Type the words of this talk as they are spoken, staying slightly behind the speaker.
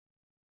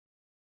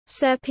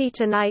Sir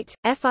Peter Knight,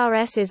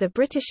 FRS is a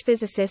British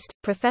physicist,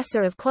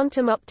 Professor of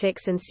Quantum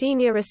Optics and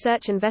Senior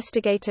Research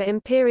Investigator,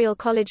 Imperial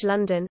College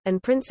London,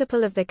 and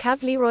Principal of the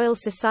Kavli Royal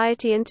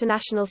Society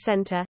International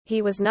Centre.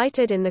 He was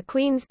knighted in the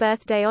Queen's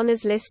Birthday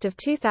Honours List of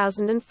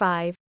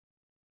 2005.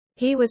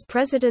 He was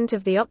President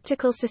of the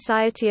Optical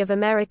Society of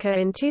America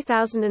in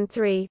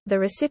 2003, the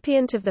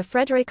recipient of the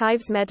Frederick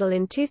Ives Medal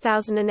in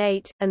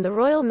 2008, and the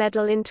Royal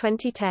Medal in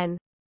 2010.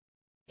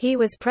 He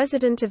was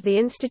president of the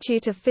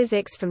Institute of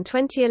Physics from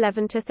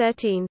 2011 to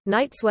 13.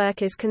 Knight's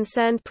work is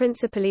concerned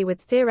principally with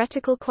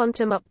theoretical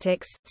quantum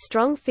optics,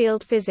 strong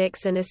field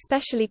physics, and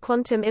especially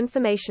quantum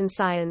information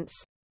science.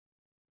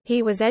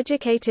 He was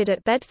educated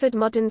at Bedford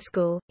Modern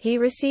School. He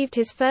received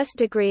his first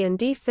degree and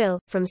D.Phil.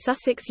 from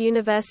Sussex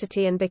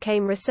University and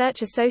became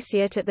research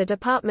associate at the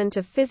Department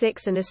of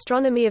Physics and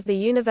Astronomy of the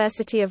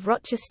University of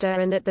Rochester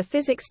and at the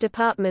Physics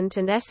Department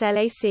and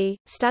SLAC,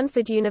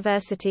 Stanford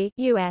University,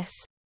 U.S.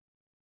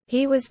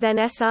 He was then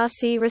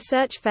SRC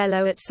Research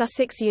Fellow at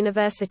Sussex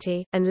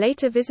University, and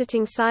later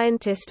visiting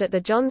scientist at the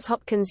Johns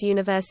Hopkins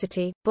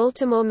University,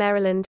 Baltimore,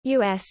 Maryland,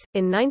 U.S.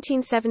 In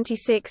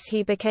 1976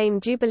 he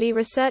became Jubilee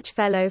Research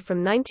Fellow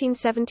from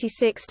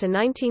 1976 to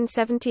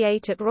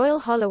 1978 at Royal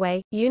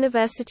Holloway,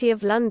 University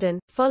of London,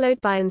 followed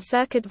by an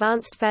Cirque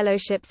Advanced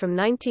Fellowship from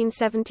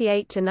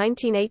 1978 to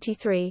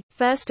 1983,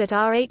 first at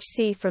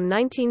RHC from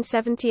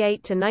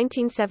 1978 to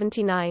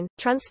 1979,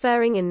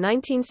 transferring in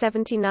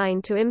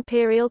 1979 to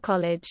Imperial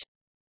College.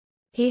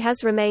 He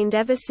has remained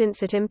ever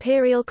since at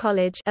Imperial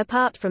College,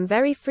 apart from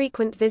very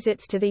frequent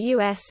visits to the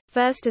U.S.,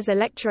 first as a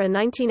lecturer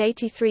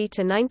 1983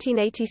 to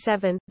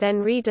 1987, then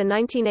reader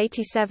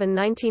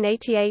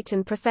 1987–1988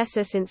 and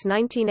professor since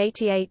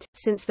 1988.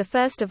 Since 1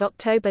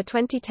 October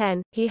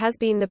 2010, he has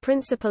been the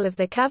principal of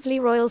the Kavli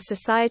Royal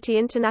Society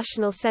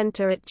International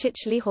Centre at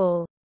Chicheley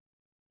Hall.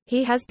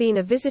 He has been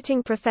a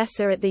visiting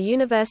professor at the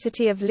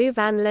University of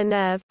Louvain-la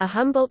Neuve, a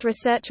Humboldt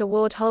Research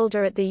Award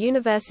holder at the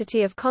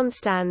University of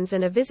Konstanz,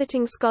 and a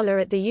visiting scholar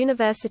at the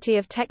University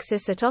of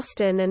Texas at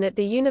Austin and at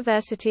the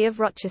University of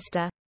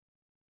Rochester.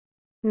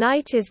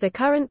 Knight is the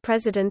current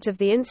president of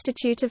the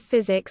Institute of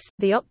Physics,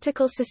 the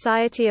Optical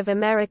Society of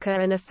America,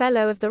 and a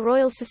Fellow of the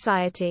Royal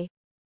Society.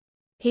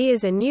 He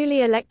is a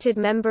newly elected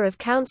member of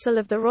Council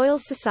of the Royal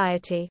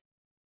Society.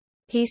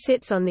 He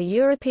sits on the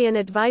European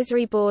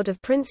Advisory Board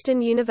of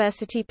Princeton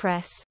University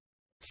Press.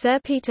 Sir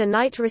Peter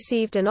Knight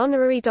received an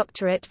honorary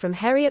doctorate from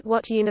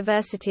Heriot-Watt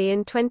University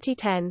in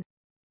 2010.